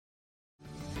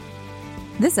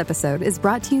This episode is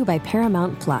brought to you by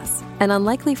Paramount Plus. An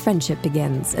unlikely friendship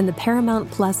begins in the Paramount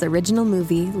Plus original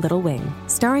movie Little Wing,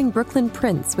 starring Brooklyn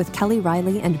Prince with Kelly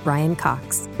Riley and Brian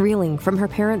Cox. Reeling from her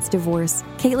parents' divorce,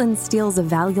 Caitlin steals a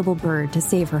valuable bird to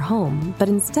save her home, but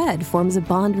instead forms a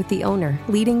bond with the owner,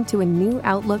 leading to a new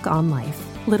outlook on life.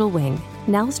 Little Wing,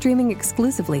 now streaming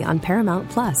exclusively on Paramount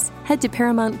Plus. Head to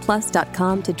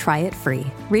ParamountPlus.com to try it free.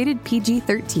 Rated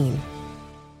PG-13.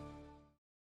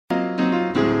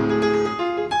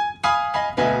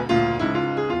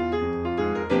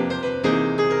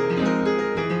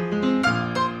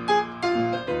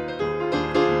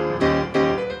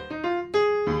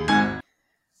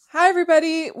 Hi,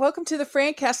 everybody. Welcome to the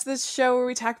Francast, this show where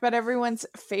we talk about everyone's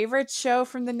favorite show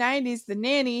from the 90s, The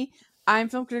Nanny. I'm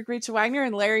film critic Rachel Wagner,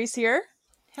 and Larry's here.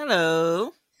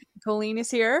 Hello. Colleen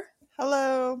is here.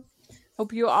 Hello.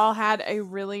 Hope you all had a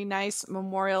really nice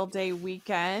Memorial Day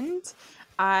weekend.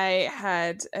 I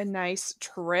had a nice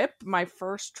trip, my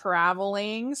first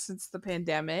traveling since the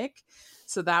pandemic.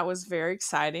 So that was very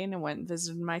exciting. I went and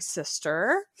visited my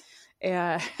sister.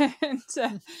 And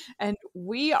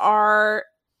we are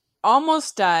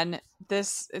almost done.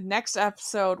 This next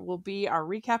episode will be our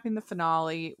recapping the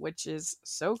finale, which is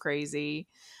so crazy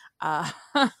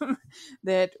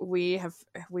that we have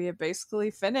basically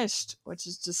finished, which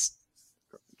is just,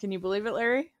 can you believe it,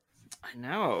 Larry? I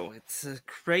know, it's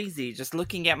crazy. Just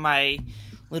looking at my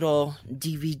little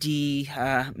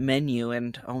DVD menu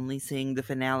and only seeing the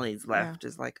finales left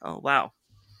is like, oh, wow.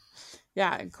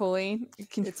 Yeah, and Colleen,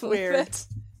 can you believe weird. it?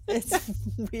 It's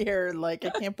weird. Like, I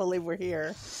can't believe we're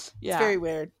here. Yeah. It's very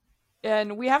weird.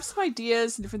 And we have some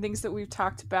ideas and different things that we've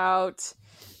talked about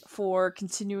for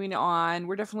continuing on.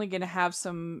 We're definitely going to have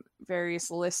some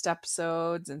various list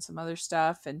episodes and some other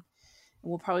stuff. And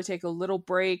we'll probably take a little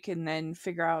break and then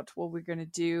figure out what we're going to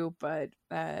do. But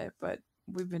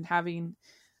we've been having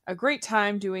a great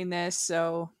time doing this.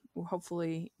 So we'll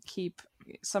hopefully keep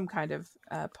some kind of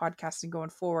podcasting going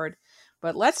forward.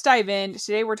 But let's dive in.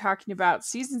 Today we're talking about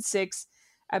Season 6,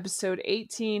 Episode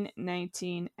 18,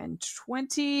 19, and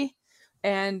 20.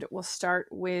 And we'll start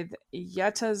with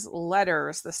Yetta's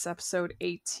Letters, this Episode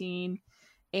 18.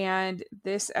 And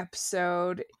this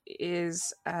episode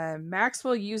is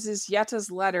Maxwell uses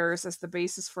Yetta's letters as the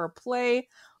basis for a play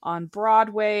on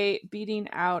Broadway, beating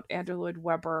out Andrew Lloyd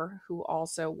Webber, who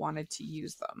also wanted to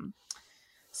use them.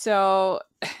 So,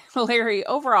 Larry,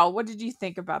 overall, what did you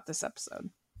think about this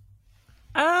episode?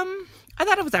 I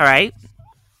thought it was all right.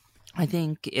 I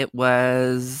think it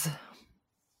was,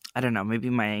 I don't know, maybe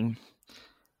my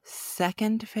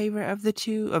second favorite of the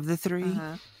three.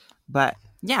 Uh-huh. But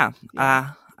yeah.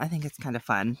 I think it's kind of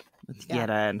fun with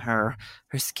Yetta and her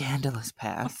scandalous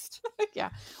past.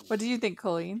 Yeah. What do you think,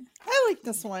 Colleen? I like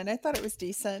this one. I thought it was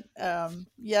decent.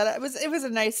 It was a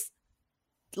nice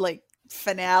like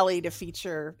finale to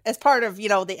feature as part of,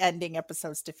 the ending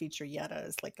episodes, to feature Yetta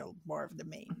as like more of the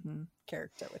main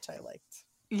character, which I liked.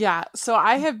 Yeah. So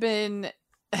I have been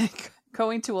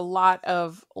going to a lot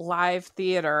of live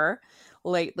theater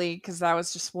lately because that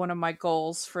was just one of my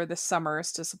goals for this summer,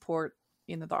 is to support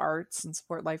the arts and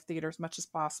support live theater as much as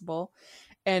possible.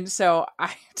 And so I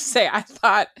have to say, I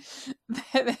thought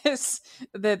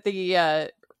that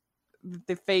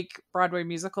the fake Broadway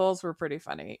musicals were pretty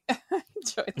funny. I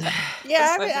enjoyed that.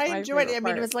 Yeah, I enjoyed it. I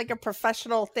mean, it was like a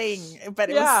professional thing, but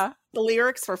the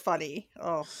lyrics were funny.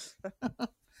 Oh,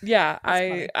 yeah.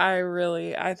 I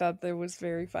thought that was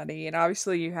very funny. And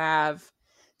obviously you have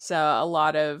a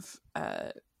lot of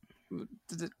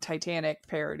the Titanic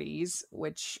parodies,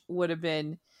 which would have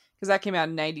been, because that came out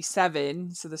in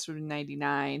 97, so this would have been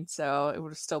 99, so it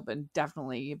would have still been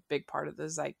definitely a big part of the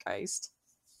zeitgeist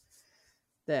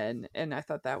then, and I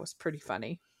thought that was pretty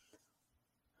funny.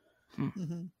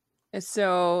 Mm-hmm. And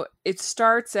so it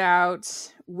starts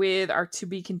out with our to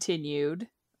be continued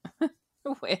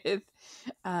with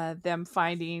them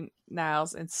finding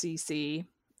Niles and Cece,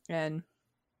 and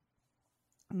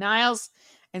Niles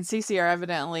and Cece are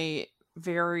evidently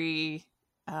very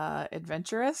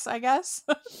adventurous, I guess,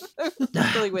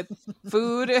 particularly with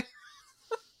food.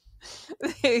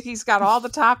 He's got all the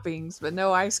toppings, but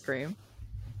no ice cream.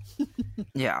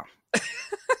 Yeah.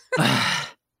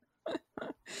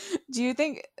 Do you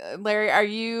think, Larry, are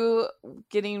you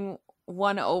getting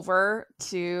won over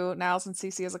to Niles and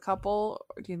Cece as a couple?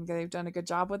 Or do you think they've done a good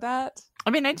job with that? I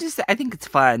mean, I think it's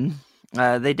fun.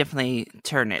 They definitely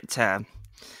turn it to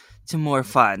more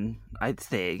fun, I'd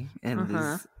say, in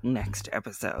these next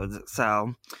episodes.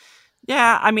 So,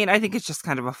 yeah, I mean, I think it's just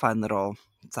kind of a fun little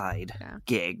side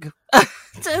gig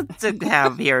to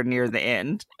have here near the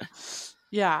end.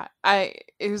 Yeah,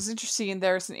 it was interesting.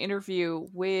 There's an interview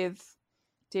with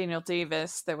Daniel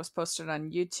Davis that was posted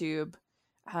on YouTube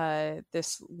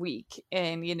this week,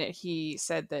 and he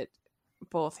said that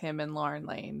both him and Lauren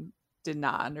Lane did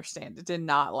not understand it, did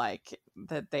not like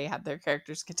that they had their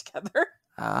characters get together.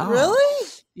 Oh. Really?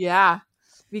 Yeah,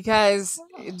 because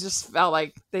it just felt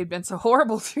like they'd been so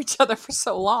horrible to each other for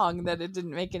so long that it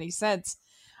didn't make any sense.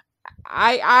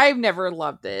 I've never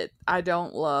loved it. I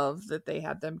don't love that they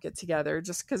had them get together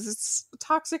just because it's a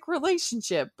toxic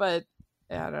relationship, but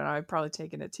I don't know, I've probably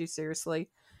taken it too seriously.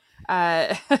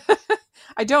 I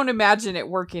don't imagine it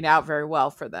working out very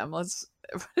well for them. Let's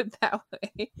put it that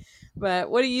way. But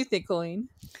what do you think, Colleen?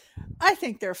 I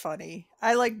think they're funny.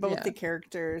 I like both Yeah. the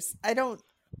characters. I don't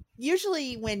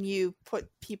usually when you put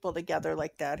people together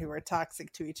like that who are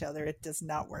toxic to each other, it does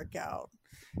not work out.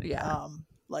 Yeah.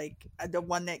 Like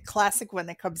the classic one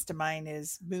that comes to mind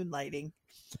is Moonlighting,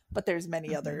 but there's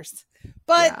many others.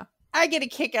 But Yeah. I get a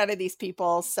kick out of these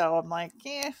people, so I'm like,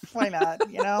 why not?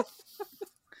 You know?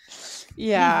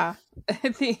 Yeah.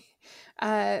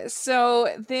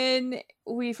 So then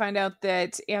we find out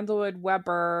that Andrew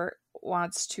Weber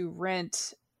wants to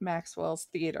rent Maxwell's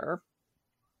theater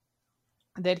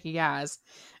that he has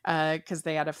because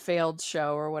they had a failed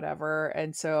show or whatever,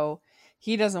 and so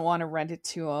he doesn't want to rent it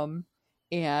to him,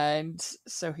 and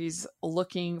so he's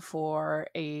looking for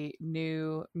a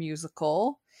new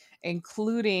musical,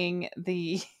 including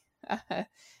the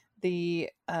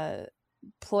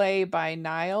play by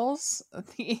Niles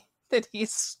that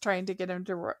he's trying to get him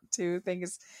to think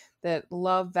is that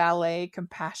Love, Valet,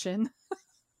 Compassion.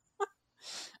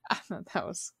 I thought that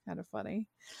was kind of funny,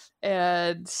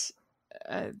 and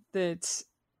and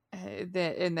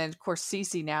then of course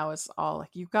Cece now is all like,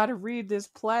 "You've got to read this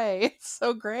play. It's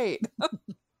so great,"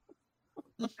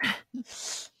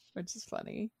 which is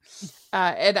funny.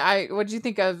 And what do you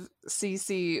think of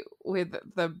Cece with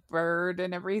the bird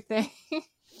and everything?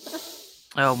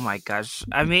 Oh my gosh.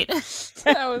 I mean,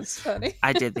 That was funny.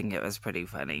 I did think it was pretty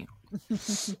funny.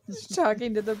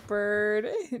 Talking to the bird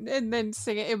and then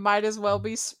singing, "It might as well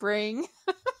be spring."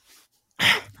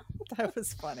 That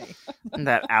was funny.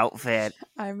 That outfit.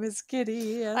 I'm as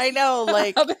giddy as... I know,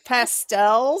 like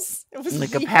pastels. It was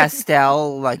Like a weird.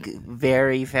 pastel, like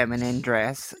very feminine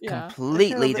dress. Yeah.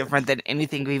 Completely different than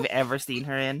anything we've ever seen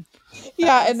her in.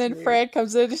 Yeah, was and then weird. Fran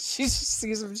comes in and she just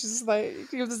sees him. She's like,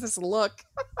 she gives this look.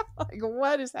 Like,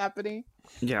 what is happening?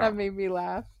 Yeah. That made me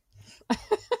laugh.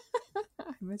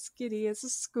 I'm as giddy as a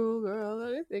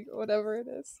schoolgirl, I think, whatever it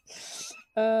is.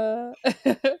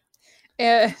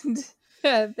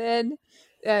 And then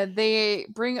they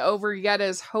bring over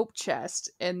Yetta's hope chest,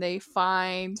 and they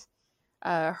find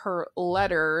her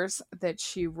letters that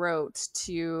she wrote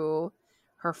to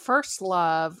her first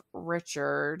love,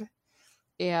 Richard.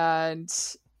 And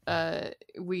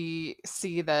we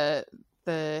see the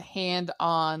hand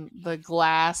on the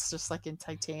glass, just like in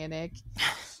Titanic.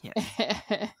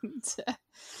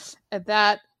 And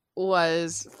that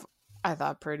was, I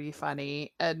thought, pretty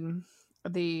funny. And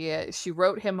she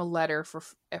wrote him a letter for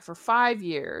 5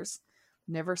 years,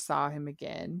 never saw him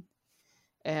again.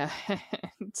 And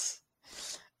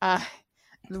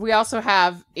we also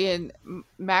have in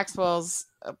Maxwell's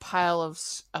pile of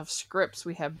scripts,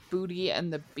 we have Booty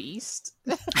and the Beast.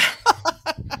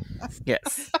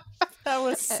 Yes. That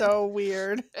was so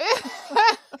weird.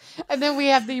 And then we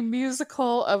have the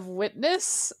musical of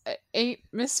Witness, Ain't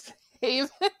Miss Haven.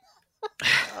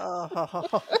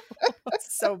 Oh,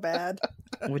 so bad.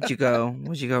 Would you go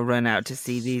run out to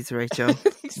see these, Rachel?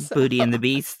 So. Booty and the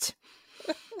Beast.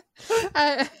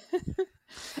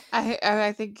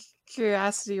 I think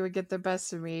curiosity would get the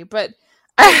best of me, but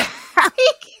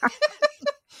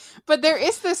but there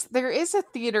is a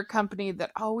theater company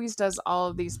that always does all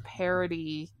of these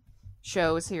parody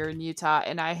shows here in Utah,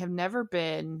 and I have never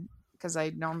been because I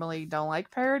normally don't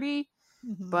like parody.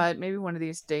 Mm-hmm. But maybe one of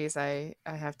these days I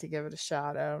have to give it a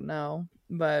shot. I don't know,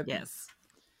 but Yes.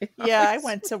 Yeah, I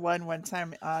went to one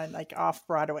time on like off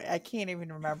Broadway. I can't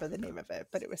even remember the name of it,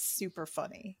 but it was super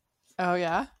funny. Oh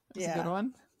yeah, it's Yeah. a good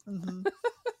one. Mm-hmm.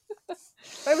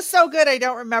 It was so good. I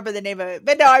don't remember the name of it,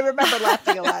 but no, I remember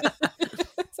laughing a lot.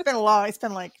 It's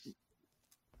been like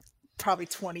probably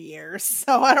 20 years,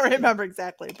 so I don't remember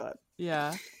exactly. But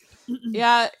Yeah.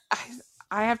 I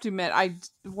have to admit,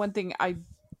 one thing I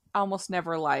almost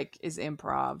never like is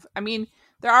improv. I mean,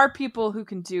 there are people who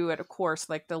can do it, of course,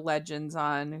 like the legends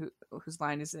on Whose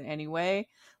Line Is It Anyway?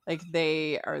 Like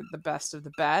they are the best of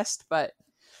the best, but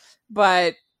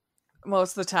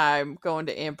most of the time going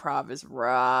to improv is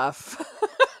rough.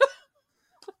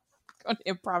 Going to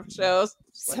improv shows.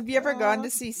 have you ever gone to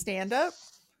see stand up?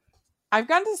 I've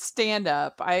gone to stand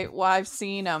up. I've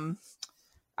seen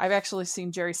I've actually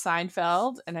seen Jerry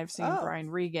Seinfeld, and I've seen Oh.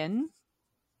 Brian Regan.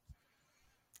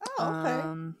 Oh,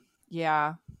 okay.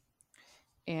 Yeah.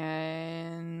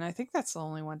 And I think that's the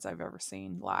only ones I've ever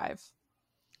seen live.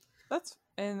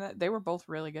 They were both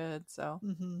really good, so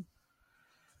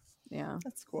yeah.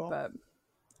 That's cool. But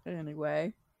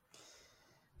anyway.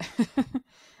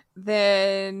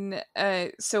 Then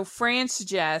so Fran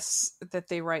suggests that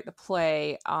they write the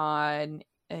play on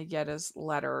Yetta's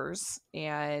letters,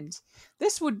 and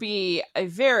this would be a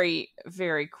very,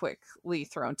 very quickly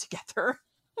thrown together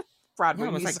Broadway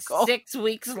it was musical. like 6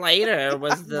 weeks later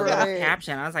was the Right.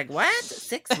 caption. I was like, what?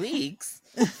 6 weeks?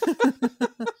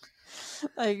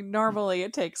 Like normally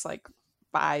it takes like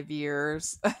 5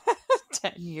 years,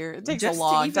 10 years. It takes Just a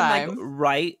long to even, time. like,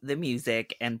 write the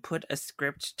music and put a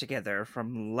script together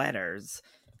from letters.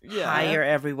 Yeah. Hire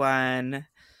everyone.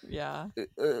 Yeah.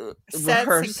 Sets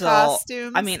rehearsal. and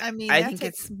costumes. I mean, I I think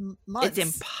think months.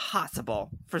 it's impossible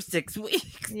for 6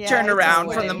 weeks. Yeah, Turn it's around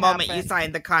no from the way. moment you Happen.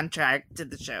 sign the contract to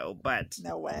the show, but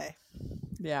No way.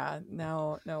 Yeah,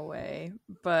 no way.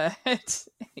 But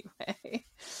anyway,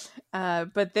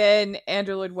 but then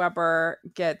Andrew Lloyd Webber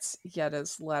gets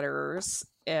Yetta's letters,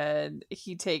 and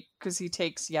he takes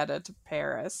Yetta to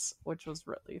Paris, which was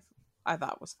really, I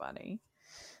thought was funny,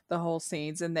 the whole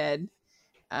scenes, and then,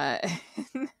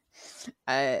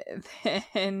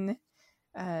 then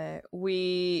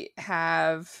we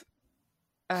have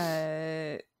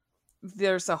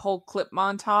there's a whole clip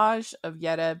montage of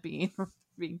Yetta being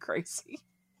crazy.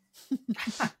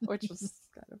 Which was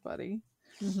kind of funny.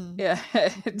 Yeah.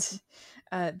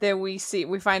 Then we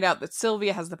find out that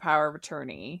Sylvia has the power of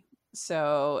attorney.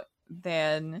 So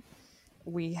then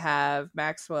we have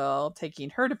Maxwell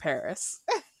taking her to Paris.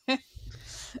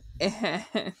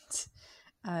 And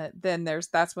then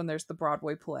that's when there's the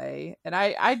Broadway play. And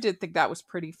I did think that was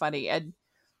pretty funny. And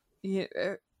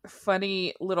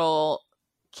funny little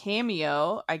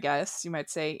cameo, I guess you might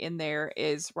say, in there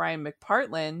is Ryan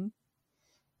McPartlin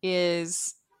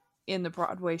is in the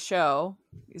Broadway show.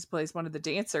 He plays one of the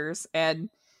dancers, and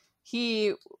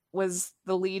he was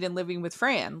the lead in Living with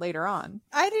Fran later on.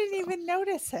 I didn't even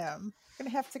notice him. I'm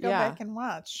gonna have to go back and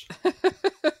watch.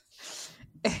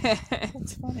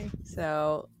 That's funny.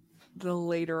 So the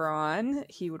later on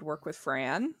he would work with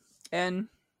Fran, and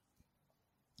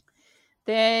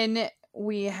then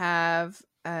we have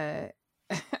I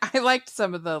liked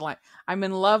some of the line. I'm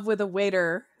in love with a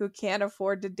waiter who can't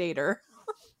afford to date her.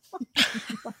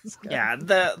 yeah,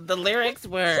 the lyrics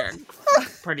were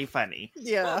pretty funny.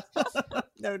 Yeah,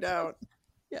 no doubt.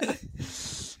 Yeah.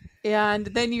 And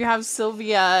then you have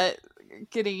Sylvia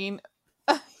getting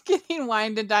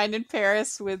wined and dined in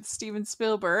Paris with Steven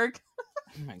Spielberg.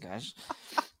 Oh my gosh.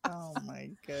 Oh my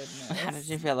goodness. How did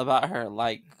you feel about her,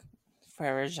 like,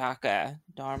 Frere Jacques,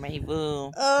 dormez-vous?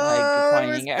 Oh, like, it was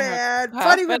pointing at her bad.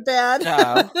 Funny but bad.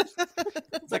 No.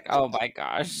 It's like, oh my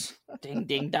gosh. Ding,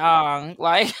 ding, dong.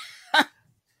 Like...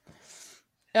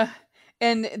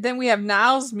 And then we have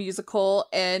Niles' musical,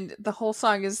 and the whole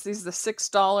song is "He's the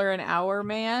 $6 an hour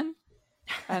man,"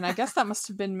 and I guess that must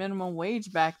have been minimum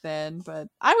wage back then. But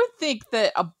I would think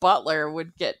that a butler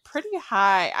would get pretty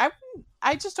high.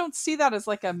 I just don't see that as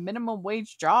like a minimum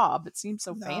wage job. It seems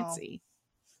so fancy.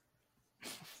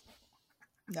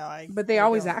 No, but they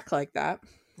always act like that,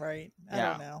 right? I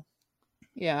don't know.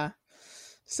 Yeah.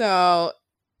 So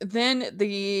then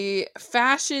the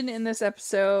fashion in this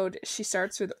episode, she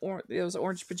starts with those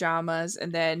orange pajamas,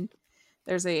 and then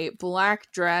there's a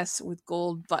black dress with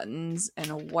gold buttons and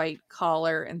a white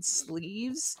collar and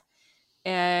sleeves,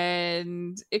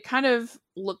 and it kind of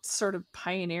looked sort of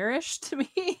pioneerish to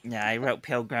me. Yeah, I wrote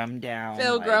Pilgrim down.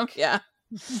 Pilgrim, like, yeah.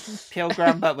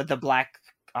 Pilgrim, but with the black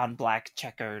on black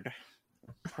checkered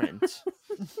print.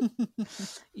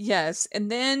 Yes,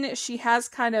 and then she has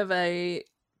kind of a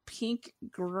pink,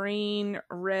 green,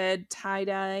 red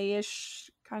tie-dye-ish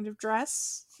kind of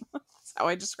dress. That's how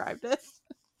I described it.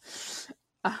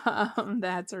 That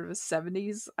had sort of a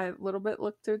 70s a little bit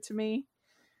look to it to me.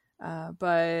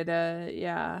 But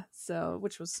yeah, so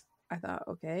which was, I thought,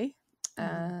 okay.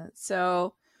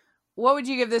 So what would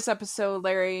you give this episode,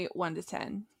 Larry, 1 to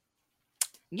 10?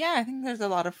 Yeah, I think there's a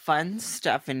lot of fun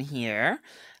stuff in here.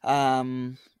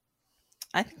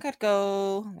 I think I'd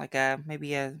go like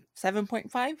maybe a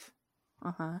 7.5.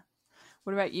 Uh-huh.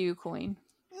 What about you, Colleen?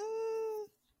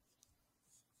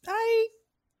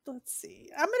 Let's see.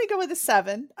 I'm gonna go with a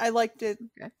 7. I liked it.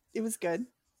 Okay. It was good.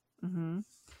 Mm-hmm.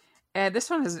 And this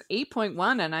one has an 8.1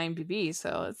 on IMDb,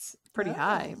 so it's pretty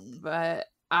high. But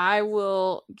I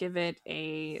will give it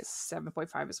a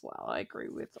 7.5 as well. I agree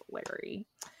with Larry.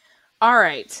 All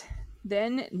right.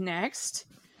 Then next,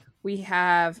 we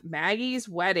have Maggie's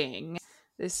Wedding.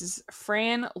 This is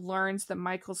Fran learns that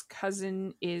Michael's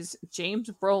cousin is James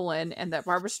Brolin and that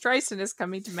Barbara Streisand is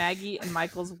coming to Maggie and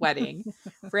Michael's wedding.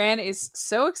 Fran is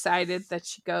so excited that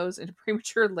she goes into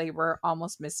premature labor,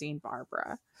 almost missing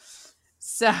Barbara.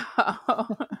 So,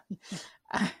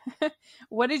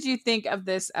 what did you think of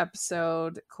this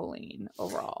episode, Colleen,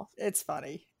 overall? It's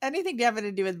funny. Anything having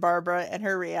to do with Barbara and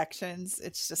her reactions,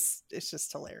 it's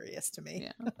just hilarious to me.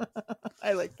 Yeah.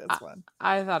 I like this one.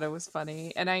 I thought it was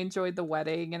funny, and I enjoyed the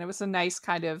wedding, and it was a nice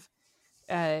kind of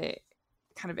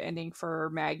ending for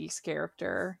Maggie's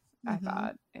character. Mm-hmm. I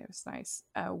thought it was nice.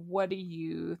 What do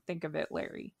you think of it,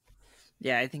 Larry?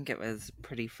 Yeah, I think it was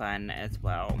pretty fun as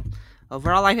well.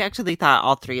 Overall, I actually thought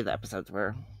all 3 of the episodes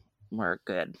were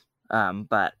good.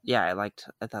 But yeah,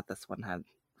 I thought this one had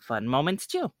fun moments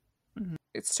too. Mm-hmm.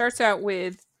 It starts out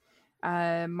with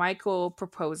Michael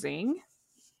proposing,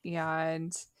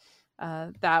 and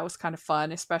that was kind of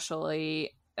fun,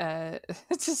 especially to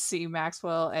see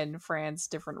Maxwell and Fran's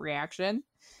different reaction.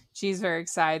 She's very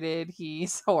excited.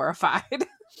 He's horrified.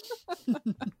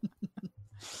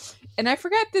 And I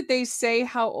forgot, did they say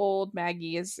how old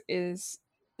Maggie is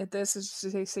at this?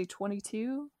 Did they say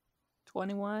 22,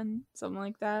 21, something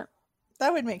like that?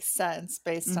 That would make sense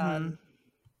based on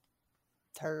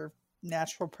her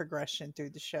natural progression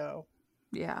through the show.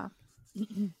 Yeah.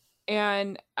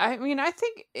 And I mean, I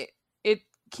think it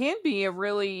can be a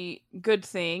really good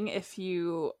thing if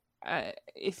you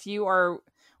are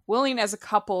willing as a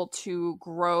couple to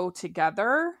grow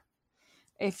together.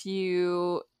 If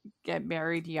you get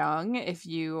married young, if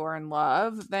you are in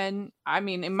love, then I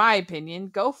mean, in my opinion,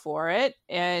 go for it.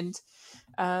 And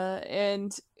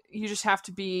you just have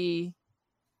to be,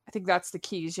 I think that's the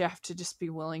key, is you have to just be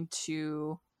willing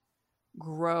to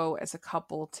grow as a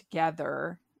couple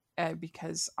together,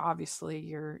 because obviously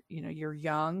you're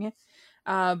young,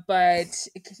 but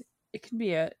it can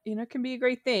be a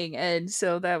great thing. And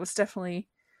so that was definitely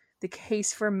the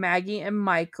case for Maggie and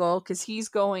Michael, because he's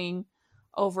going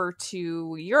over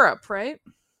to Europe, right,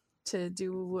 to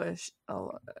do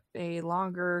a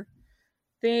longer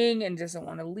thing, and doesn't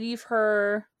want to leave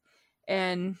her.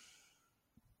 And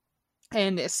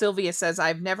Sylvia says,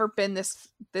 "I've never been this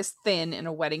thin in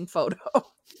a wedding photo."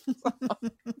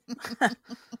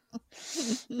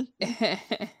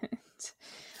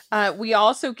 And, we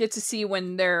also get to see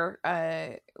when they are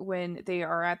at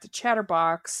the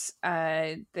Chatterbox,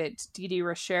 that Dee Dee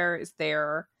Rocher is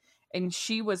there, and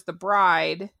she was the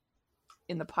bride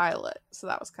in the pilot. So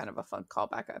that was kind of a fun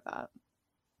callback, I thought.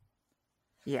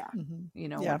 Yeah.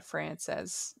 Mm-hmm. When Fran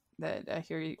says that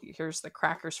here's the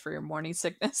crackers for your morning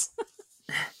sickness.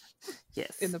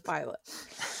 Yes. In the pilot.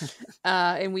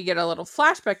 And we get a little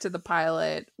flashback to the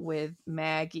pilot with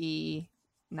Maggie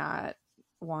not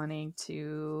wanting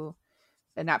to,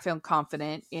 and not feeling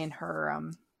confident in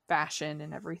her fashion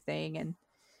and everything.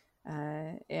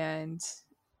 And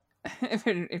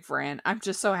Fran, I'm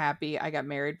just so happy I got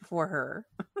married before her.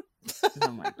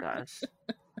 Oh my gosh.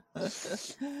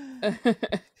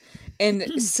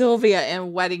 And Sylvia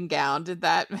in wedding gown, did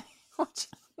that what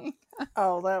you think?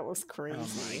 Oh, that was crazy. Oh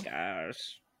my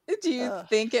gosh. Do you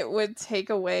think it would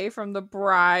take away from the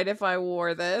bride if I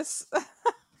wore this?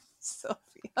 Sylvia.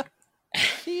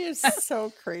 She is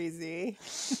so crazy.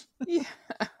 Yeah.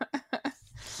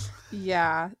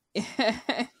 Yeah.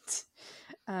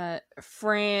 And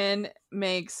Fran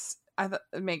makes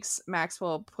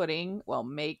Maxwell pudding. Well,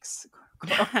 makes.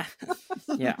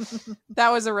 Yeah.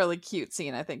 That was a really cute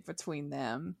scene, I think, between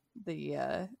them.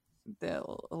 The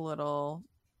little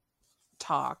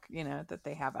talk, that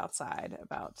they have outside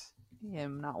about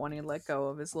him not wanting to let go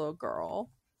of his little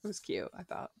girl. It was cute, I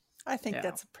thought. I think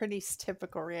that's a pretty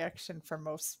typical reaction for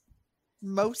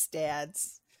most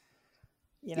dads.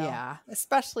 Yeah.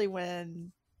 Especially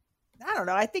when, I don't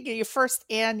know, I think your first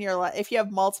and your last, if you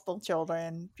have multiple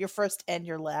children, your first and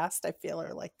your last, I feel,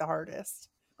 are like the hardest.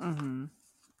 Mm-hmm.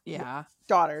 Yeah.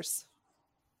 Daughters.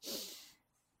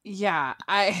 Yeah.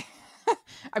 I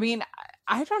mean,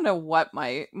 I don't know what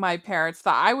my parents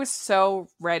thought. I was so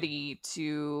ready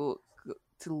to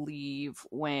leave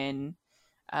when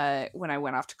I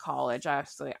went off to college. I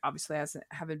obviously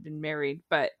haven't been married,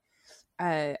 but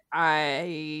I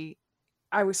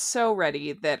was so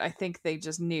ready that I think they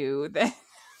just knew that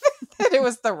that it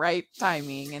was the right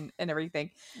timing and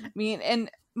everything. I mean, and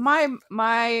my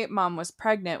mom was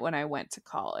pregnant when I went to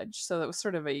college, so that was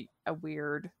sort of a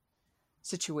weird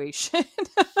situation.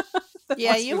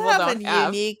 Yeah, you have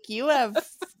you have a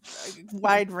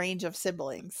wide range of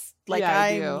siblings. Like,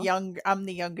 yeah, I'm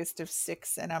the youngest of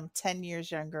 6, and I'm 10 years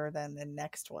younger than the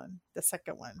next one, the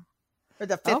second one, or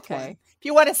the fifth one. If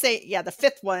you want to say, the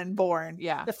fifth one born.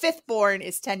 Yeah, the fifth born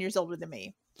is 10 years older than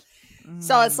me.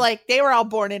 So it's like they were all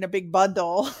born in a big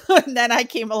bundle, and then I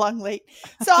came along late.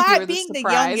 So I, being the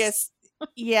youngest,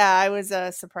 yeah, I was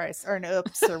a surprise or an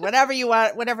oops or whatever you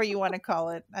want to call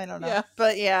it. I don't know, Yeah.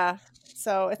 but yeah.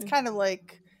 So it's kind of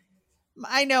like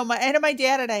I know my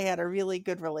dad and I had a really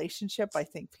good relationship. I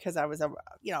think because I was I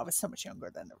was so much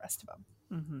younger than the rest of them.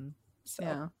 Mm-hmm. So.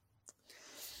 Yeah.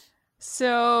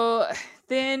 So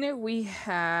then we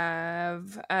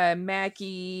have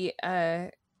Maggie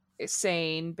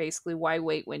saying basically, "Why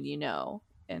wait when you know?"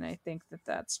 And I think that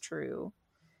that's true.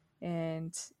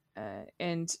 And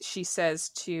she says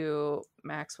to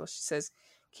Maxwell, she says,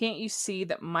 "Can't you see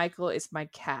that Michael is my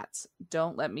cat?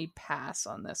 Don't let me pass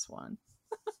on this one."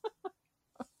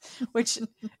 Which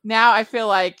now I feel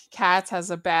like cats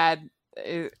has a bad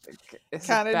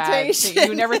connotation.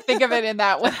 You never think of it in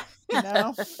that way.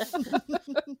 No.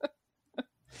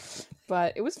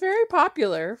 But it was very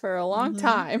popular for a long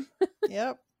time.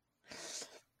 Yep.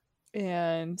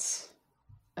 And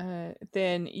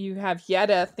then you have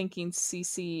Yetta thinking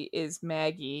Cece is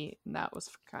Maggie, and that was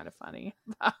kind of funny.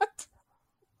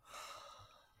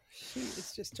 She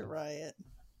is just a riot.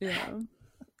 Yeah.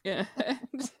 Yeah.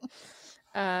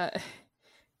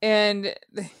 And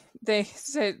they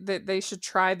said that they should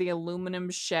try the aluminum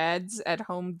sheds at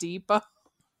Home Depot.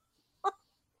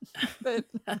 But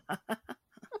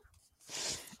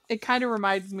it kind of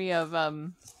reminds me of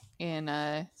in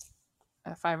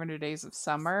 500 Days of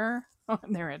Summer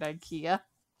when they're at IKEA.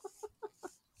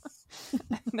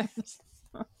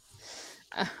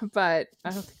 But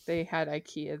I don't think they had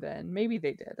IKEA then. Maybe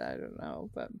they did. I don't know.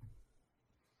 But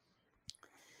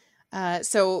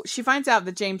so she finds out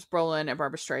that James Brolin and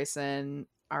Barbara Streisand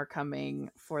are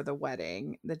coming for the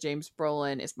wedding. That James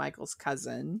Brolin is Michael's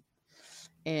cousin.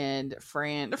 And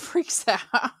Fran freaks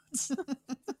out.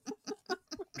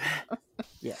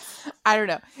 Yeah. I don't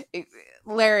know.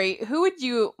 Larry, who would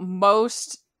you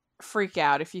most freak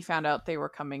out if you found out they were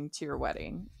coming to your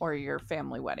wedding or your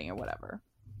family wedding or whatever?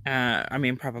 I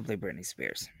mean, probably Britney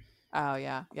Spears. Oh,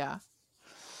 yeah. Yeah.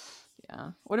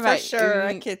 What about for sure?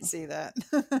 I could see that.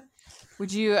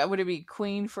 Would it be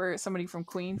Queen for somebody from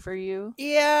Queen for you?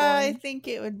 Yeah, I think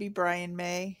it would be Brian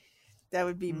May. That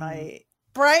would be my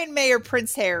Brian May or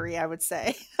Prince Harry, I would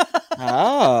say.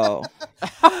 Oh.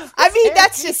 I mean,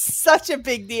 that's just such a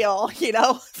big deal,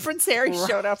 Prince Harry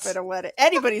showed up at a wedding.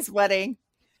 Anybody's wedding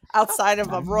outside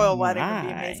of a royal wedding would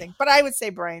be amazing. But I would say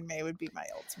Brian May would be my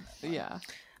ultimate one. Yeah.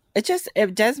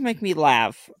 It does make me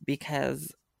laugh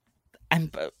because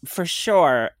I'm for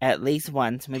sure at least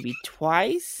once, maybe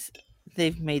twice,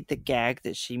 they've made the gag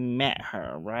that she met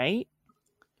her, right?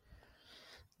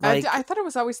 Like, I thought it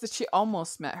was always that she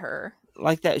almost met her.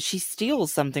 Like that she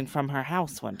steals something from her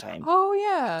house one time. Oh,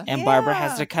 yeah. And Barbara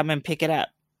has to come and pick it up.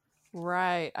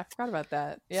 Right. I forgot about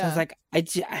that. Yeah. So I was like,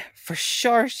 for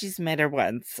sure she's met her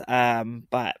once.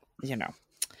 But,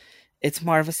 it's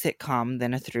more of a sitcom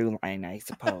than a through line, I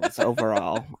suppose,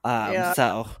 overall.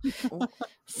 So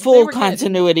full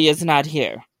continuity is not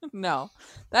here. No,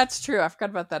 that's true. I forgot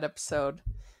about that episode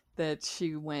that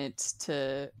she went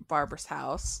to Barbara's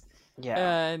house.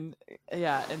 Yeah. And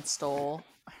stole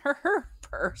her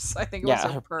purse. I think it was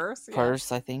her purse.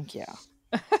 Purse, I think, yeah.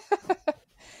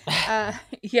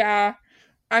 Yeah.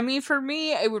 I mean, for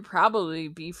me, it would probably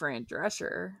be Fran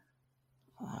Drescher.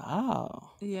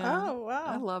 Oh. Yeah. Oh, wow.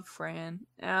 I love Fran.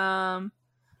 I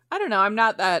don't know. I'm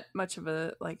not that much of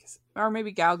a, or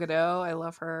maybe Gal Gadot. I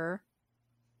love her.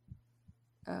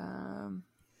 I'm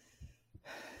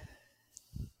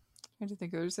trying to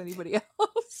think if there's anybody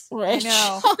else. Right. I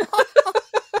know.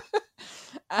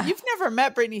 You've never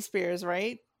met Britney Spears,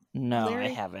 right? No, Larry? I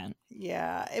haven't.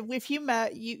 Yeah. If you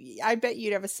met I bet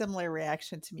you'd have a similar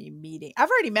reaction to me meeting. I've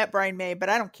already met Brian May, but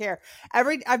I don't care.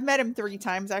 I've met him 3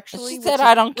 times actually. She said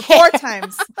I don't care. 4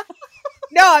 times.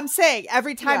 No, I'm saying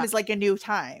every time is like a new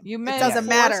time. You met it doesn't him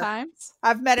 4 matter. times?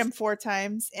 I've met him 4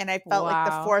 times, and I felt like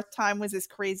the 4th time was as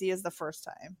crazy as the first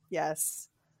time. Yes.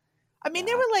 I mean,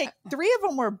 there were 3 of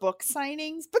them were book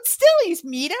signings, but still, you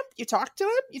meet him, you talk to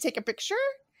him, you take a picture,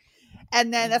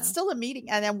 and then that's still a meeting.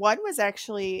 And then one was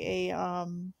actually at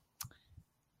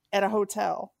a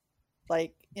hotel,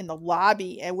 in the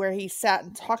lobby, and where he sat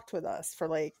and talked with us for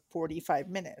 45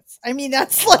 minutes. I mean,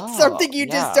 that's something you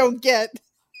just don't get.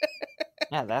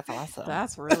 Yeah, that's awesome.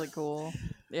 That's really cool.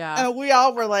 Yeah. We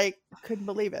all were couldn't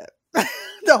believe it.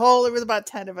 It was about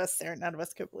 10 of us there. None of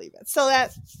us could believe it. So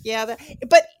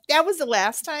but that was the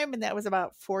last time. And that was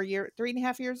about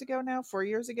 3.5 years ago now, 4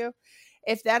 years ago.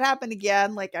 If that happened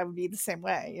again, I would be the same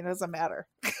way. It doesn't matter.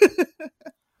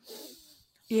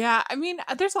 Yeah. I mean,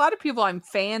 there's a lot of people I'm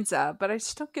fans of, but I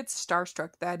just don't get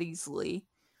starstruck that easily.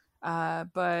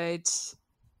 But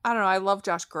I don't know. I love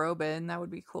Josh Groban. That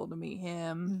would be cool to meet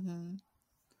him. Mm-hmm.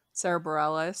 Sarah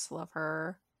Bareilles, love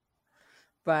her.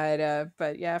 But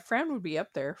yeah, Fran would be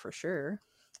up there for sure.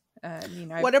 I mean,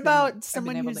 what about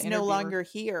someone able who's to no interview her. longer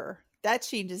here? That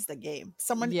changes the game.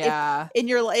 Someone, Yeah. if in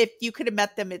your life you could have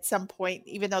met them at some point,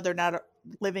 even though they're not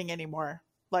living anymore.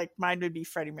 Like mine would be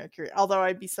Freddie Mercury, although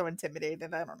I'd be so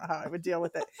intimidated. I don't know how I would deal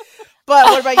with it. But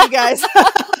what about you guys?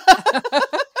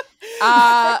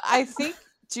 I think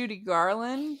Judy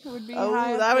Garland would be high. Oh,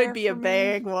 up that there would be a for me.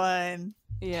 big one.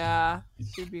 Yeah,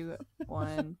 she'd be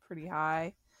one pretty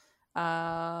high.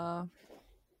 I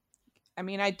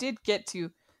mean, I did get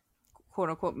to quote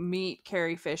unquote meet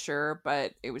Carrie Fisher,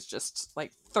 but it was just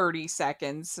like 30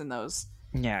 seconds in those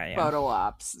photo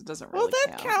ops. It doesn't really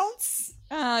that counts.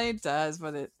 It does,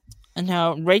 but it.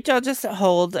 No, Rachel just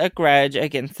holds a grudge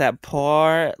against that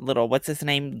poor little, what's his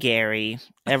name, Gary,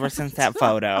 ever since that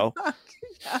photo.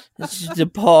 The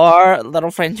poor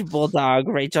little French bulldog.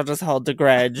 Rachel just holds a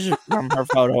grudge from her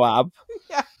photo op.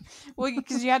 Yeah, well,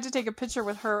 because you had to take a picture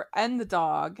with her and the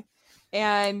dog,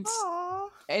 and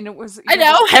it was. I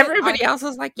know everybody else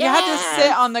was like, you had to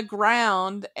sit on the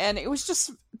ground, and it was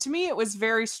just, to me, it was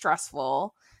very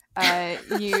stressful. I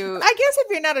guess if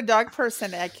you're not a dog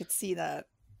person, I could see that.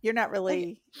 You're not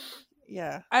really,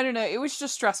 yeah. I don't know. It was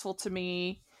just stressful to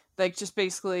me. Like, just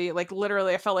basically, like,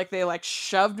 literally, I felt like they, like,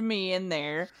 shoved me in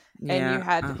there. And you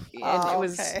had, it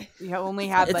was, you only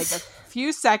had, like, a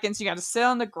few seconds. You got to sit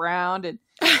on the ground. And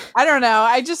I don't know.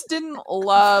 I just didn't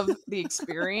love the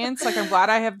experience. Like, I'm glad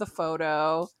I have the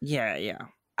photo. Yeah.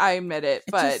 I admit it.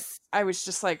 But I was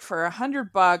just like, for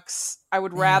 $100, I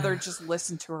would rather just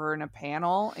listen to her in a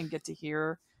panel and get to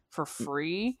hear for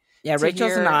free. Yeah,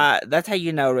 Rachel's not. That's how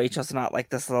you know Rachel's not like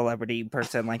the celebrity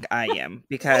person like I am,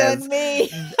 because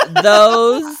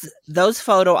those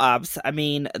photo ops. I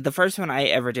mean, the first one I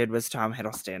ever did was Tom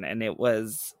Hiddleston, and it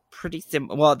was pretty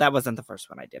simple. Well, that wasn't the first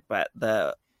one I did, but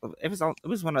it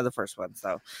was one of the first ones,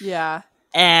 though. Yeah,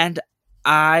 and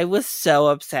I was so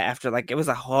upset after. Like, it was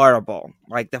a horrible.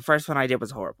 Like, the first one I did was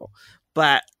horrible,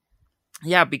 but.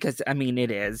 Yeah, because I mean,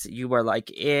 it is. You were like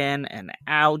in and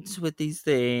out with these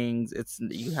things.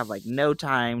 You have like no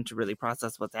time to really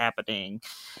process what's happening.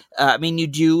 I mean, you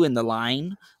do in the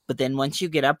line, but then once you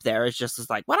get up there, it's just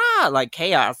like like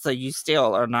chaos. So you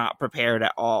still are not prepared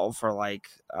at all for like,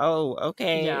 oh,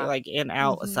 okay, like in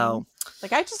out. Mm-hmm. So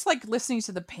like, I just like listening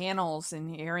to the panels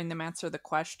and hearing them answer the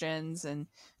questions and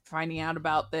finding out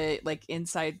about the like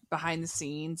inside behind the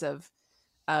scenes of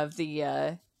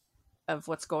the. Of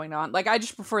what's going on. Like, I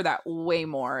just prefer that way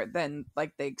more than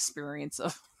like the experience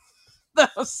of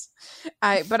those.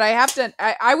 But I have to.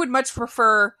 I would much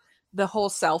prefer the whole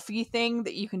selfie thing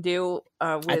that you can do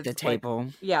with at the table.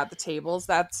 Like, the tables.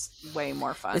 That's way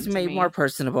more fun. It's made more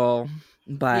personable,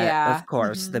 but of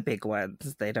course the big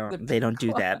ones they don't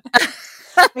do that.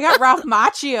 We got Ralph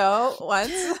Macchio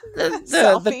once.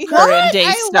 the current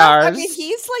day stars. I mean,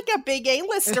 he's like a big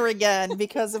A-lister again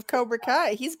because of Cobra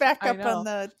Kai. He's back up on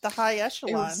the high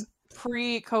echelon.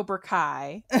 Pre-Cobra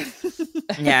Kai.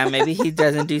 Yeah, maybe he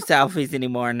doesn't do selfies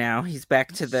anymore now. He's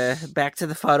back to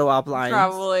the photo op line.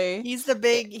 Probably. He's a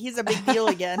big deal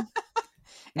again.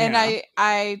 And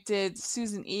I did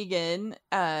Susan Egan,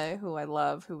 who I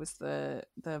love, who was the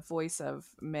voice of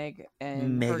Meg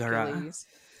and Hercules.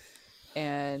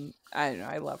 And I don't know,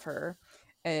 I love her.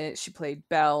 And she played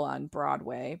Belle on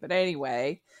Broadway. But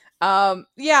anyway, I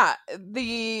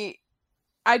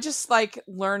just like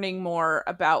learning more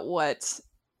about what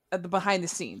the behind the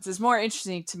scenes is more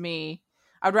interesting to me.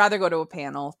 I'd rather go to a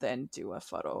panel than do a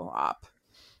photo op.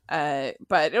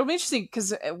 But it'll be interesting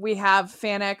because we have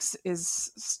FanX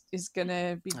is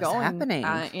gonna be going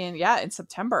in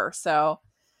September. So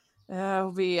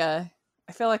it'll be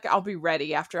I feel like I'll be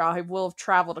ready after I will have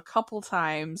traveled a couple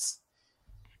times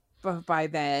by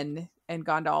then and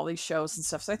gone to all these shows and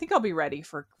stuff. So I think I'll be ready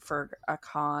for a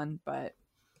con, but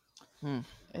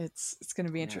it's going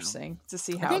to be interesting to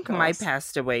see how I think it goes. my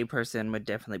passed away person would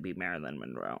definitely be Marilyn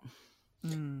Monroe.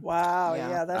 Wow.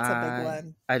 Yeah, that's a big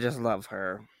one. I just love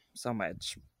her so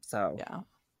much. So yeah.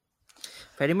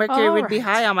 Freddie Mercury would be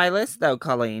high on my list, though,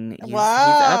 Colleen. He's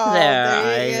up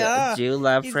there. I do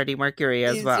love Freddie Mercury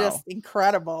as well. He's just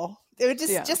incredible. It would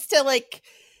just to like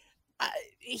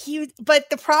but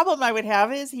the problem I would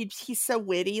have is he's so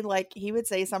witty. Like, he would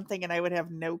say something and I would have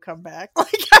no comeback.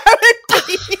 Like,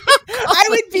 I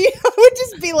would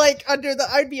just be like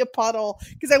I'd be a puddle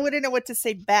because I wouldn't know what to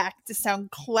say back to sound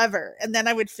clever, and then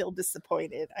I would feel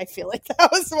disappointed. I feel like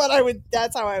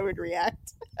that's how I would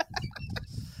react.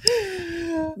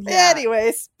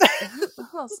 Anyways.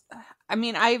 I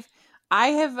mean, I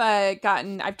have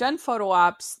I've done photo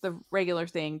ops, the regular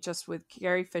thing, just with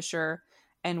Carrie Fisher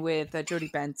and with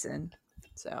Jodie Benson,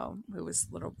 so who was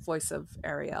little voice of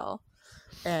Ariel,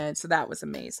 and so that was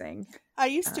amazing. I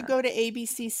used to go to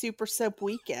ABC Super Soap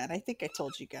Weekend. I think I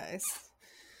told you guys.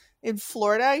 In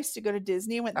Florida, I used to go to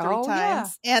Disney. I went 3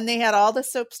 times. Yeah. And they had all the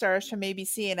soap stars from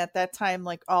ABC. And at that time,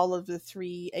 like all of the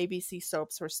 3 ABC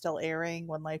soaps were still airing.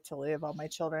 One Life to Live, All My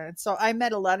Children. And so I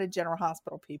met a lot of General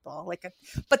Hospital people.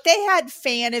 But they had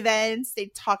fan events.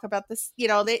 They'd talk about this.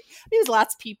 There was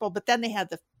lots of people. But then they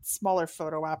had the smaller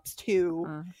photo ops too.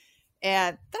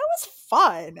 And that was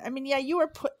fun. I mean, yeah,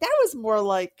 that was more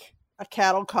like a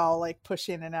cattle call, like push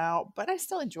in and out. But I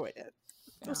still enjoyed it.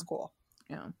 It was cool.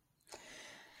 Yeah.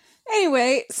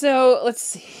 Anyway, so let's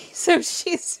see. So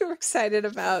she's super excited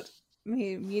about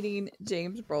meeting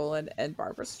James Brolin and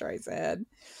Barbara Streisand.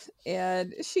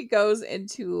 And she goes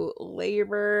into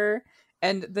labor,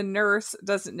 and the nurse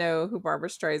doesn't know who Barbara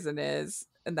Streisand is.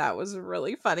 And that was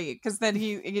really funny because then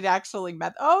he'd actually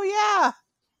met,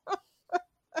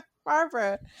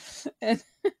 Barbara. And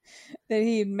then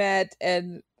he met,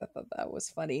 and I thought that was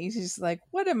funny. She's like,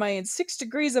 what am I in 6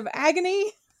 degrees of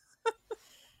agony?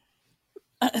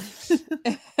 I feel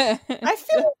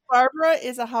like Barbara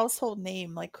is a household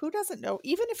name. Like, who doesn't know?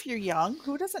 Even if you're young,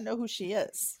 who doesn't know who she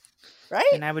is? Right?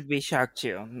 And I would be shocked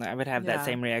too. I would have that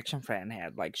same reaction Fran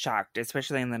had, like shocked,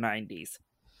 especially in the 90s.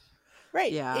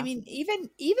 Right. Yeah. I mean, even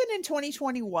in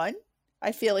 2021,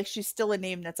 I feel like she's still a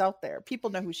name that's out there. People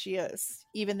know who she is,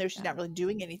 even though she's not really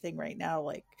doing anything right now.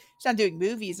 Like, she's not doing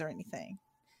movies or anything.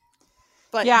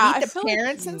 But Meet the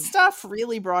Parents and stuff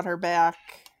really brought her back.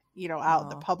 Out in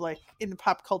the public, in the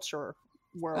pop culture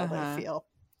world, I feel.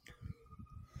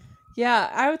 Yeah,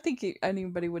 I would think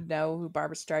anybody would know who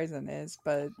Barbara Streisand is,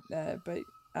 but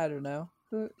I don't know.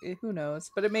 Who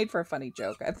knows? But it made for a funny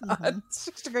joke, I thought.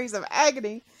 6 degrees of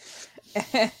agony.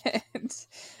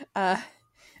 And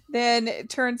then it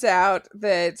turns out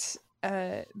that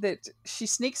she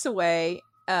sneaks away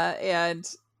and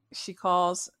she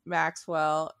calls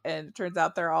Maxwell, and it turns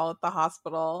out they're all at the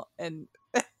hospital, and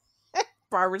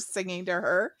Barbara's singing to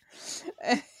her.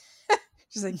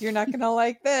 She's like, you're not gonna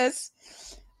like this.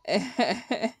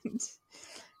 And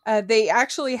they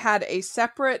actually had a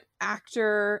separate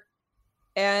actor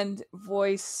and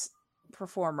voice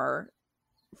performer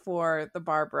for the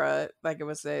Barbara. Like, it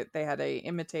was they had a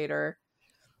imitator,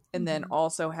 and then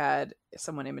also had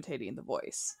someone imitating the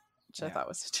voice, which I thought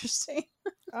was interesting.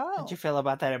 How'd you feel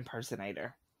about that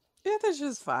impersonator? Yeah, that's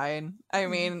just fine. I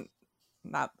mean,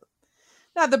 not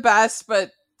the best,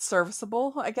 but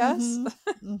serviceable, I guess.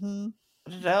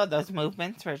 No, those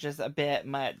movements were just a bit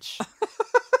much.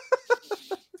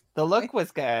 The look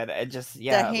was good. It just, the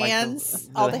hands,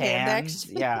 like all the hands.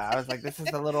 Yeah, I was like, this is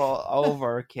a little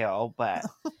overkill, but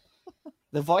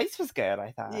the voice was good,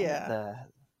 I thought. Yeah.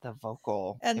 The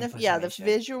vocal and the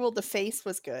visual, the face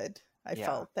was good. I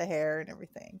felt the hair and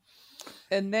everything.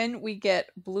 And then we get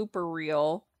blooper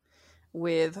reel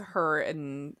with her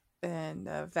and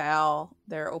Val,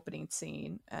 their opening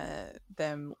scene,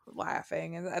 them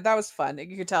laughing, and that was fun.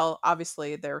 You could tell,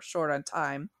 obviously, they're short on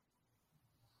time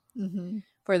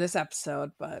for this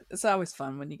episode, but it's always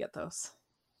fun when you get those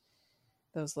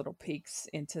little peeks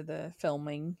into the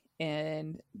filming.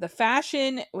 And the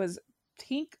fashion was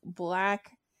pink,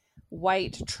 black,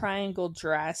 white triangle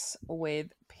dress with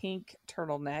pink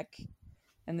turtleneck,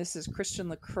 and this is Christian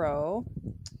LaCroix.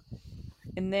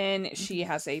 And then she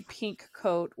has a pink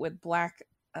coat with black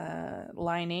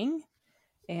lining.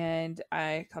 And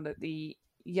I called it the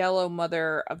yellow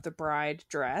mother of the bride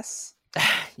dress.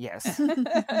 Yes. And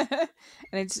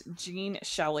it's Jean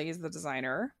Shelley is the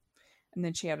designer. And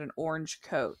then she had an orange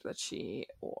coat that she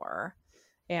wore.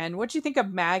 And what do you think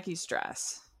of Maggie's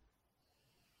dress?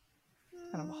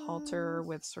 Kind of a halter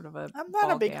with sort of a I'm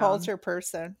not a big halter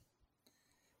person.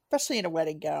 Especially in a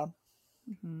wedding gown.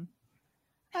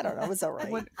 I don't know. It was all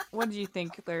right. What did you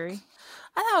think, Larry?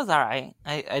 I thought it was all right.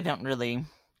 I don't really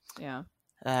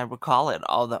recall it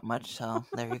all that much, so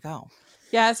there you go.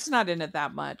 Yeah, it's not in it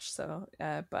that much, so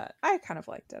but I kind of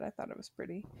liked it. I thought it was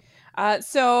pretty.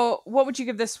 So what would you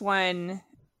give this one,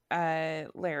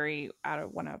 Larry, out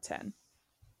of 1 out of 10?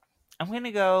 I'm going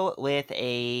to go with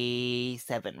a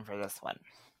 7 for this one.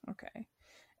 Okay.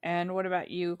 And what about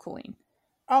you, Colleen?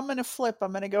 I'm going to flip.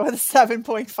 I'm going to go with a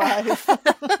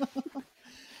 7.5.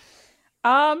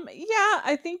 Yeah,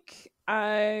 I think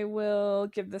I will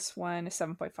give this one a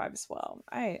 7.5 as well.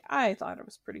 I thought it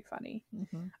was pretty funny.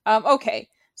 Okay,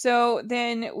 so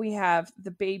then we have the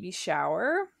baby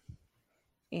shower,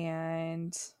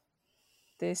 and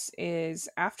This is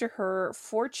after her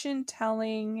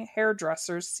fortune-telling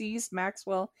hairdresser sees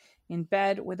Maxwell in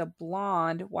bed with a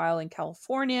blonde while in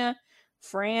California.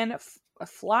 Fran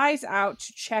flies out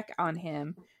to check on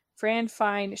him. Fran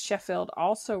finds Sheffield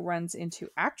also runs into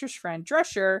actress Fran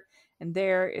Drescher, and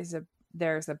there's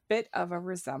a bit of a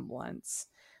resemblance.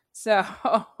 So,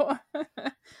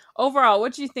 overall,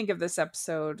 what do you think of this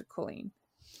episode, Colleen?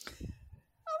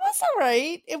 That's all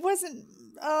right. It wasn't.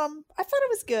 I thought it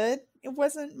was good. It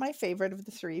wasn't my favorite of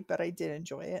the three, but I did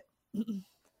enjoy it.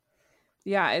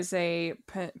 Yeah, as a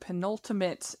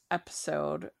penultimate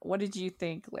episode, what did you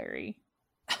think, Larry?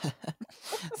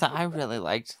 So I really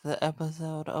liked the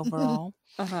episode overall.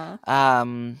 Uh-huh.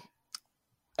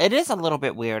 It is a little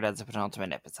bit weird as a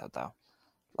penultimate episode, though.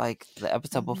 Like the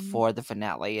episode before the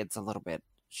finale, it's a little bit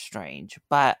strange.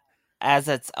 But as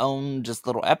its own just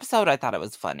little episode, I thought it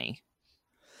was funny.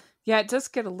 Yeah, it does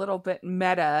get a little bit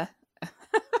meta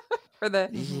for the.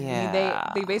 Yeah,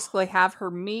 I mean, they basically have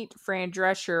her meet Fran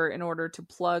Drescher in order to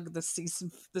plug the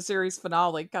series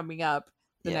finale coming up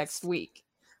the next week,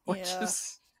 which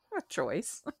is a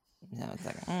choice. Yeah, it's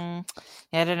like, yeah,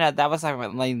 I don't know. That was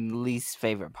like my least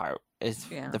favorite part is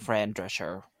the Fran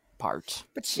Drescher part.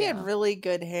 But she had really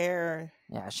good hair.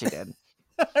 Yeah, she did.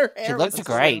 Her hair She looked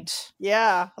great.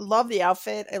 Yeah, I love the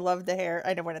outfit. I love the hair.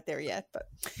 I don't want it there yet, but.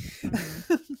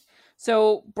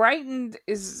 So Brighton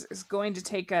is going to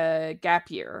take a gap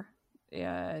year,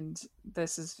 and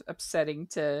this is upsetting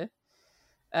to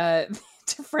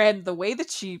Fran. The way that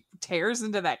she tears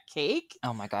into that cake,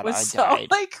 oh my god, was I so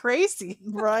died. like crazy,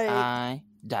 right? I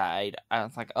died. I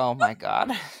was like, oh my god,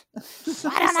 why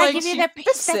don't I give you the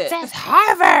piece that says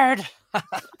Harvard? I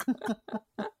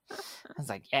was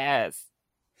like, yes.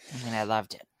 I mean, I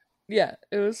loved it. Yeah,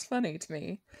 it was funny to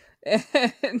me.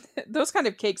 And those kind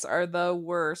of cakes are the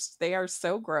worst. They are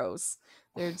so gross.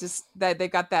 They're just that they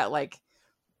got that like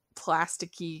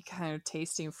plasticky kind of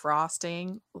tasting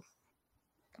frosting.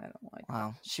 I don't like.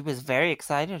 Well, she was very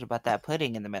excited about that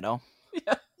pudding in the middle.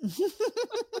 Yeah.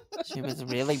 She was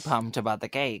really pumped about the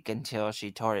cake until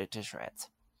she tore it to shreds.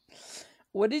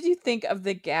 What did you think of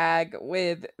the gag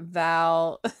with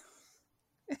Val?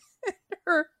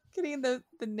 Her getting the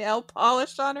nail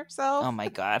polish on herself. Oh my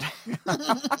god.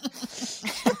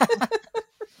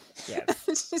 Yes.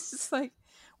 She's just like,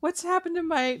 what's happened to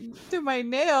my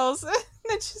nails? And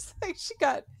then she's like, she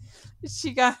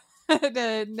got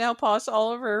the nail polish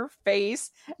all over her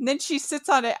face, and then she sits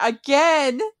on it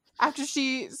again after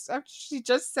she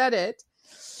just said it.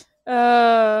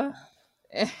 And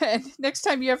next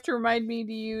time you have to remind me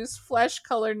to use flesh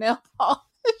color nail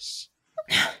polish.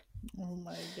 Oh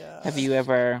my god. Have you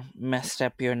ever messed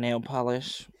up your nail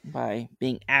polish by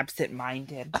being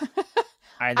absent-minded?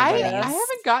 I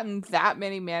haven't gotten that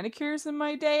many manicures in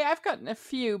my day. I've gotten a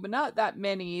few, but not that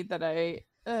many that I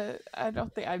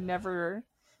don't think I have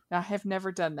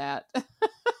never done that.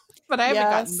 But I haven't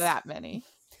gotten that many.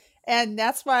 And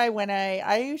that's why when I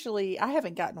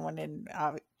haven't gotten one in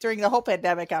during the whole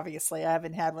pandemic, obviously. I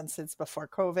haven't had one since before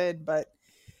COVID, but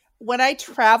when I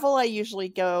travel, I usually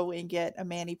go and get a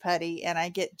mani-pedi, and I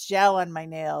get gel on my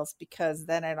nails because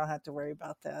then I don't have to worry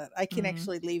about that. I can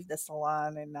actually leave the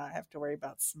salon and not have to worry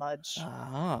about smudge.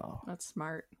 Oh, that's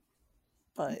smart.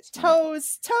 But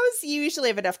toes you usually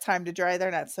have enough time to dry.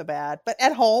 They're not so bad. But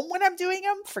at home when I'm doing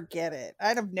them, forget it.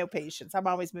 I have no patience. I'm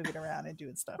always moving around and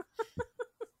doing stuff.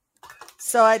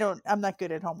 So I'm not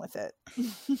good at home with it.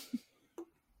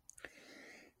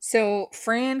 So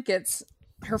Fran gets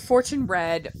her fortune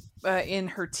read in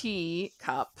her tea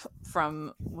cup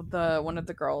from one of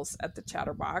the girls at the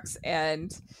Chatterbox,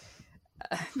 and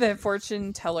the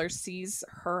fortune teller sees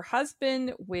her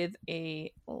husband with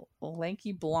a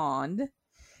lanky blonde,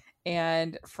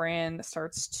 and Fran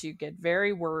starts to get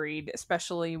very worried,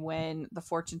 especially when the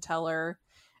fortune teller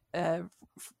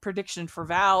prediction for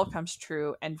Val comes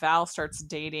true, and Val starts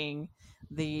dating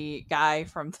the guy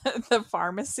from the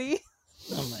pharmacy.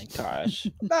 Oh my gosh.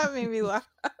 That made me laugh.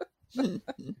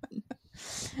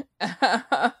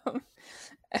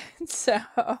 So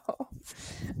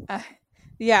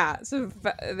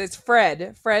it's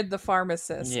Fred the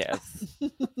pharmacist. Yes.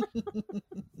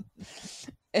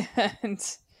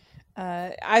 And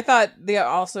I thought the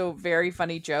also very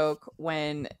funny joke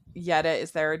when Yetta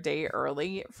is there a day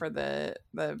early for the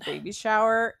baby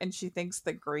shower, and she thinks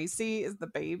that Gracie is the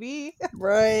baby.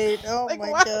 Right. Oh like, my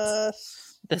what? gosh.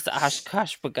 This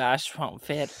Oshkosh Bagosh won't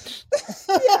fit.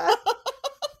 Yeah.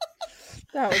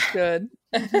 That was good.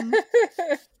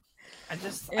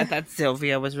 I thought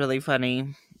Sylvia was really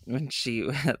funny. when she,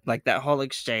 like, that whole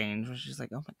exchange where she's like,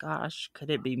 oh my gosh, could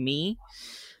it be me?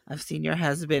 I've seen your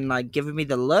husband, like, giving me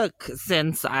the look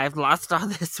since I've lost all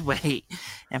this weight.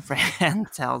 And Fran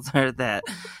tells her that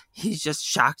he's just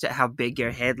shocked at how big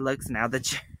your head looks now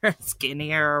that you're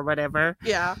skinnier or whatever.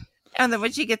 Yeah. And then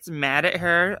when she gets mad at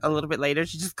her a little bit later,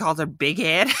 she just calls her big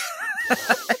head.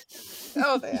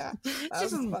 Oh, yeah.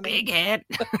 She's just big head.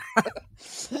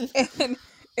 And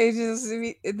it just,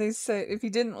 they said, if he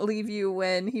didn't leave you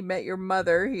when he met your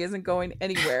mother, he isn't going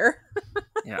anywhere.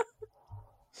 Yeah.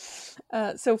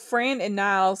 So Fran and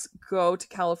Niles go to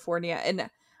California, and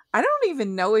I don't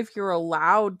even know if you're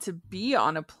allowed to be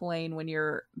on a plane when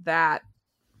you're that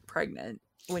pregnant,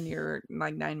 when you're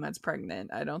like 9 months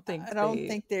pregnant. I don't think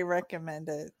they recommend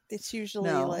it. It's usually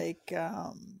No. like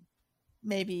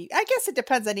maybe, I guess it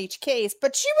depends on each case,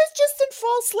 but she was just in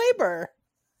false labor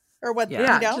or what, Yeah. you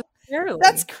know? just barely.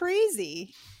 That's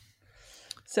crazy.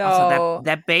 So Also,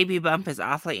 that baby bump is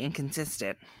awfully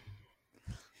inconsistent.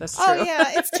 that's true. Oh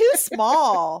yeah, it's too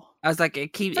small. I was like, For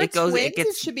it twins,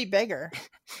 it should be bigger.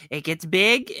 it gets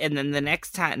big, and then the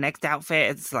next outfit,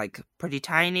 it's like pretty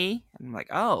tiny. And I'm like,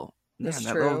 oh, That's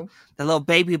man, true. the little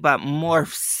baby bump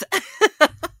morphs.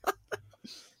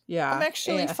 Yeah. I'm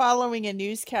actually following a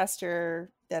newscaster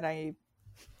that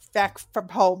back from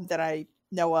home that I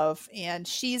know of, and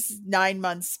she's 9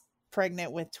 months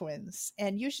pregnant with twins.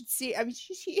 And you should see, I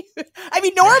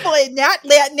mean, normally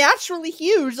naturally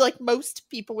huge, like most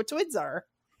people with twins are.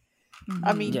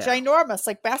 I mean, Yeah. ginormous,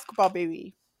 like basketball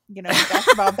baby,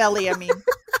 basketball belly. I mean,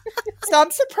 so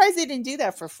I'm surprised they didn't do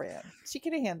that for Fran. She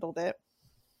could have handled it.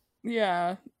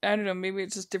 Yeah. I don't know. Maybe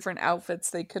it's just different outfits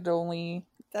they could only.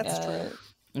 That's true.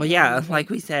 Well, yeah, like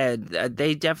we said,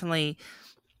 they definitely.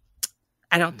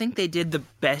 I don't think they did the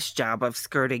best job of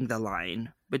skirting the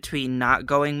line between not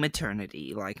going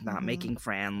maternity, like not making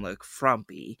Fran look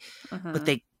frumpy, but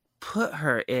they put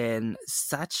her in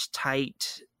such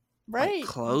tight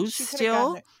clothes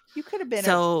still. You could have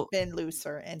been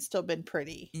looser and still been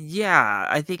pretty. Yeah,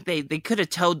 I think they could have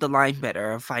towed the line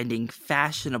better of finding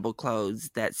fashionable clothes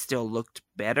that still looked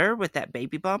better with that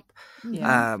baby bump.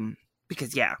 Yeah.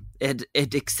 Because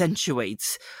it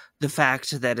accentuates the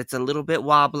fact that it's a little bit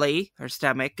wobbly. Her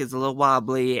stomach is a little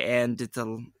wobbly, and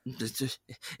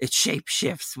it shape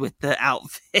shifts with the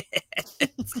outfit.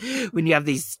 When you have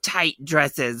these tight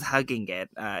dresses hugging it,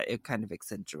 it kind of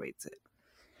accentuates it.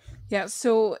 Yeah,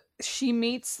 so she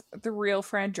meets the real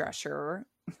Fran Drescher,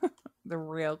 the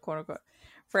real quote-unquote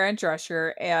Fran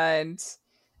Drescher, and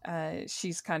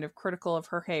she's kind of critical of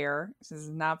her hair. This is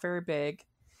not very big.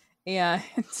 And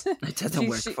it doesn't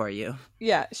work for you.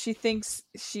 Yeah, she thinks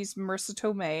she's Marissa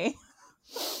Tomei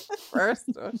first,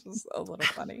 which is a little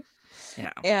funny.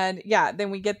 Yeah. And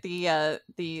then we get the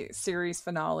series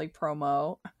finale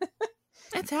promo.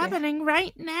 It's happening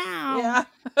right now.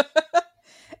 Yeah.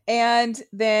 And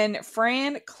then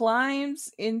Fran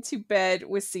climbs into bed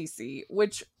with Cece,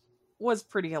 which was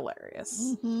pretty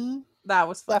hilarious. Mm-hmm. That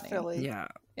was funny. Definitely. Yeah.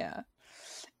 Yeah.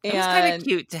 It was kind of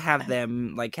cute to have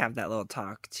them have that little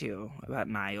talk too about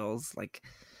Niles, like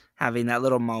having that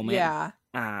little moment. Yeah.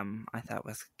 I thought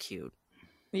was cute.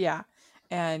 Yeah.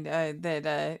 And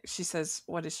that she says,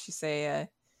 what does she say?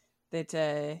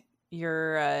 That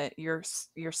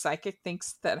your psychic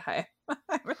thinks that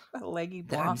I'm a leggy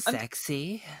blonde. That I'm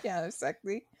sexy. Yeah, I'm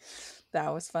sexy.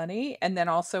 That was funny. And then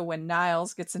also when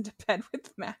Niles gets into bed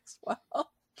with Maxwell,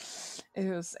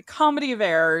 it was a comedy of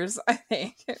errors. I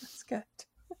think it was good.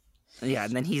 Yeah,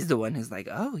 and then he's the one who's like,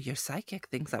 "Oh, your psychic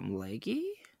thinks I'm leggy."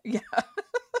 Yeah.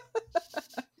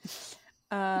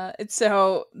 And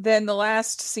so then the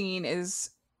last scene is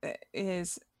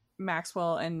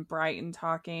Maxwell and Brighton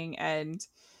talking, and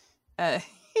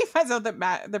he finds out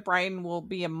that Brighton will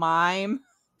be a mime,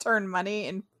 turn money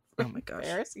in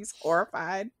Paris. He's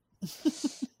horrified.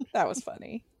 That was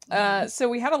funny. So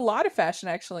we had a lot of fashion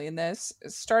actually in this.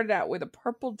 It started out with a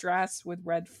purple dress with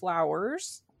red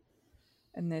flowers.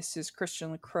 And this is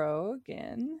Christian Lacroix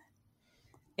again.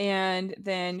 And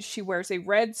then she wears a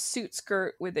red suit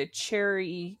skirt with a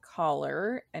cherry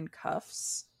collar and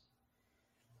cuffs.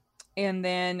 And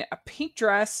then a pink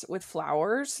dress with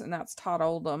flowers, and that's Todd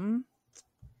Oldham.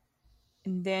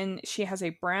 And then she has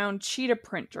a brown cheetah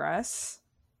print dress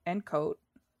and coat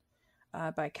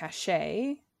by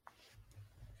Cachet.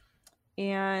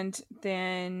 And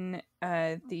then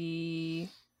the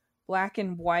black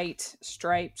and white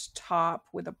striped top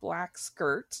with a black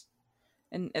skirt.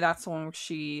 And that's the one where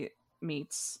she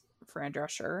meets Fran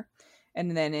Drescher.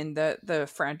 And then in the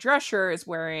Fran Drescher is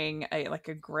wearing a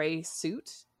gray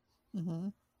suit. Mm-hmm.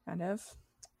 Kind of.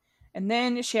 And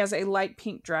then she has a light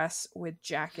pink dress with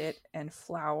jacket and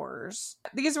flowers.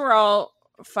 These were all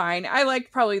fine. I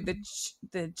like probably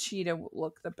the cheetah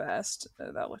look the best.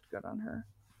 That looked good on her.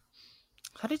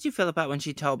 How did you feel about when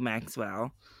she told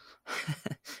Maxwell?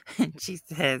 And she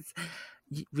says,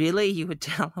 "Really, you would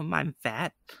tell him I'm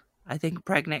fat? I think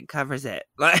pregnant covers it."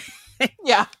 Like,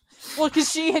 yeah. Well,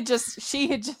 because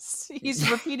he's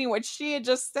repeating what she had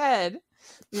just said.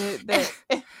 She's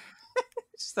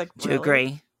like, do really? you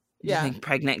agree? Yeah. You think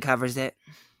pregnant covers it?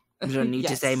 You don't need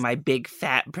to say my big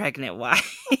fat pregnant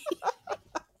wife.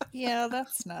 Yeah,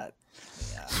 that's not.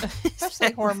 Yeah.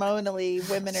 Especially hormonally,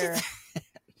 women are.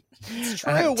 It's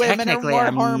true, women are more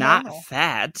I'm hormonal. not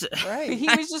fat. Right. But he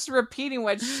was just repeating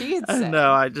what she had said.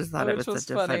 No, I just thought it which was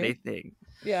such a funny thing.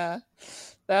 Yeah,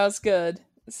 that was good.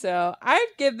 So I'd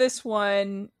give this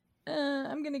one.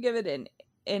 I'm gonna give it an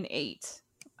 8.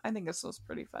 I think this was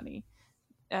pretty funny.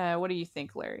 What do you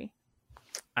think, Larry?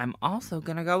 I'm also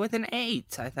gonna go with an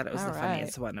 8. I thought it was All the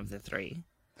funniest one of the 3.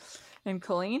 And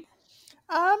Colleen?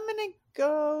 I'm gonna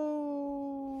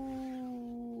go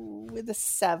with a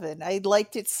 7. I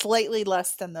liked it slightly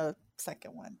less than the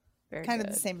second one. Very kind good.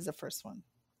 of the same as the first one.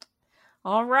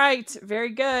 All right,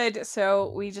 very good. So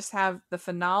we just have the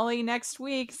finale next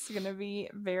week. It's going to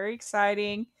be very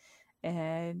exciting.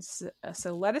 And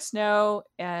so let us know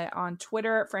on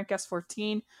Twitter at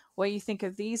Francast14 what you think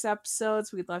of these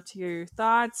episodes. We'd love to hear your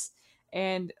thoughts.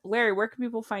 And Larry, where can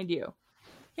people find you?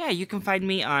 Yeah, you can find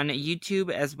me on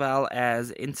YouTube as well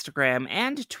as Instagram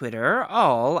and Twitter,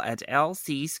 all at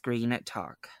LC Screen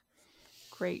Talk.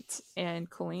 Great. And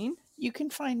Colleen? You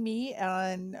can find me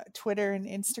on Twitter and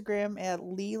Instagram at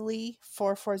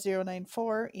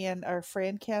Lily44094, and our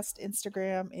Francast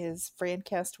Instagram is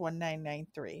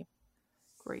Francast1993.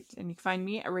 Great. And you can find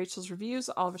me at Rachel's Reviews,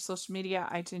 all of our social media,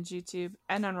 iTunes, YouTube,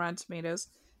 and on Rotten Tomatoes.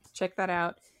 Check that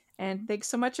out. And thanks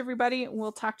so much, everybody.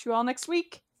 We'll talk to you all next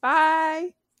week.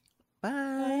 Bye. Bye.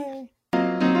 Bye.